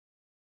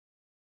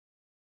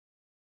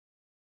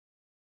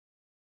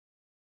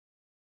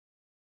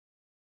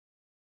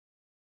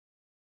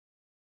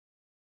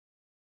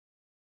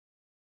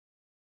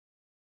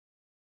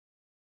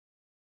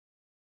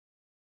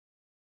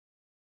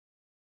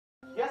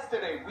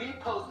Yesterday, we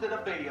posted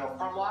a video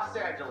from Los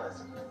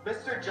Angeles.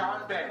 Mr.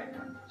 John Bennett.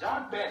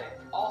 John Bennett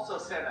also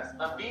sent us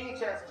a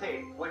VHS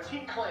tape, which he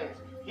claims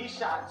he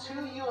shot 2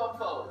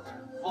 UFOs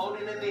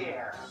floating in the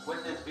air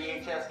with his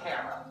VHS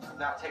camera.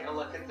 Now take a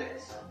look at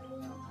this.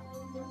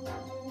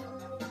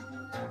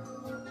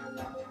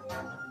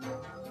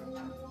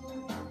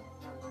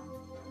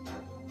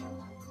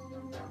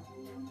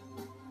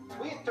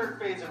 We at Third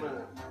Phase of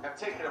Moon have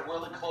taken a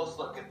really close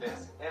look at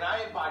this, and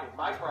I invited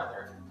my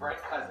brother, Brent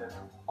Cousin,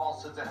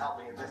 also to help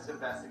me in this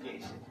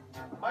investigation.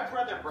 My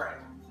brother Brent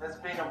has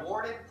been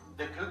awarded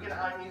the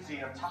Guggenheim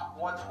Museum Top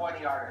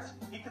 120 Artist.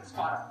 He can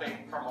spot a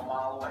fake from a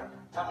mile away.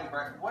 Tell me,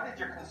 Brent, what is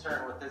your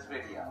concern with this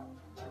video?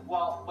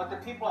 Well, what the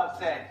people have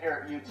said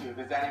here at YouTube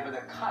is that it was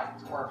a kite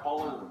or a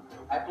balloon.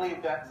 I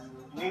believe that's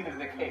neither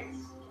the case.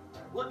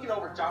 Looking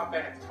over John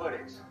Bennett's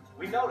footage,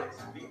 we notice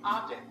the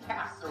object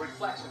casts a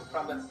reflection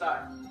from the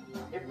sun.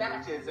 It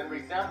matches and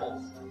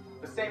resembles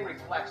the same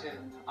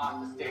reflection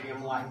off the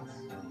stadium lights.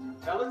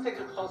 Now let's take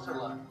a closer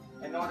look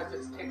and notice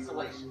its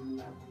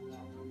pixelation.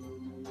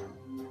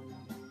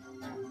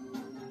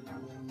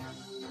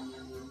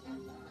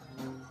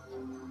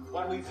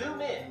 When we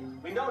zoom in,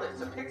 we notice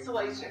the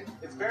pixelation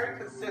is very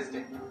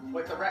consistent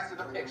with the rest of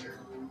the picture.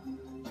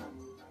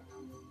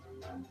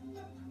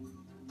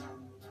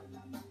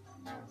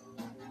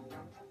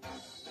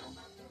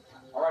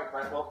 Alright,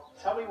 Brent, well,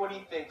 tell me, what do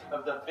you think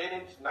of the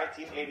vintage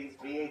 1980s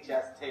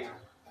VHS tape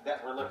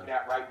that we're looking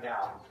at right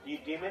now? Do you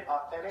deem it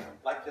authentic,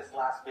 like this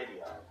last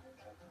video?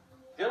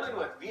 Dealing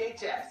with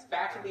VHS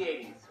back in the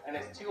 80s and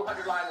its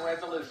 200-line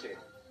resolution,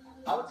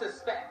 I would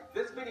suspect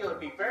this video would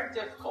be very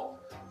difficult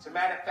to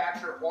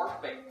manufacture or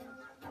fake.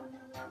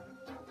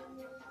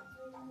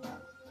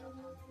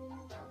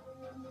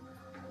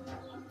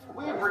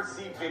 We have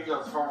received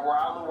videos from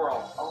around the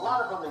world. A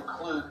lot of them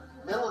include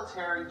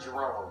military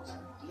drones.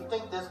 Do you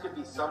think this could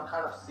be some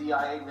kind of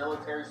CIA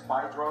military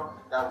spy drone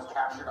that was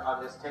captured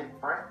on this tape,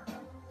 Brent?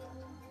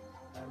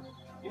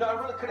 You know, I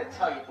really couldn't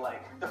tell you,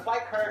 Blake. The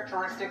flight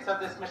characteristics of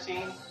this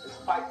machine is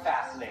quite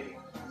fascinating.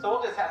 So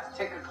we'll just have to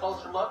take a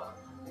closer look.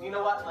 And you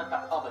know what? Let the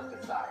public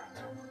decide.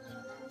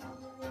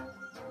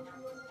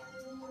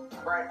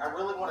 Brent, I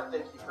really want to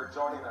thank you for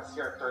joining us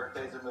here at Third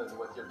Phase of Moon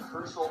with your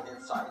crucial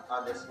insight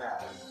on this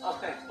matter. Oh,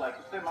 thanks, Blake.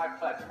 It's been my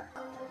pleasure.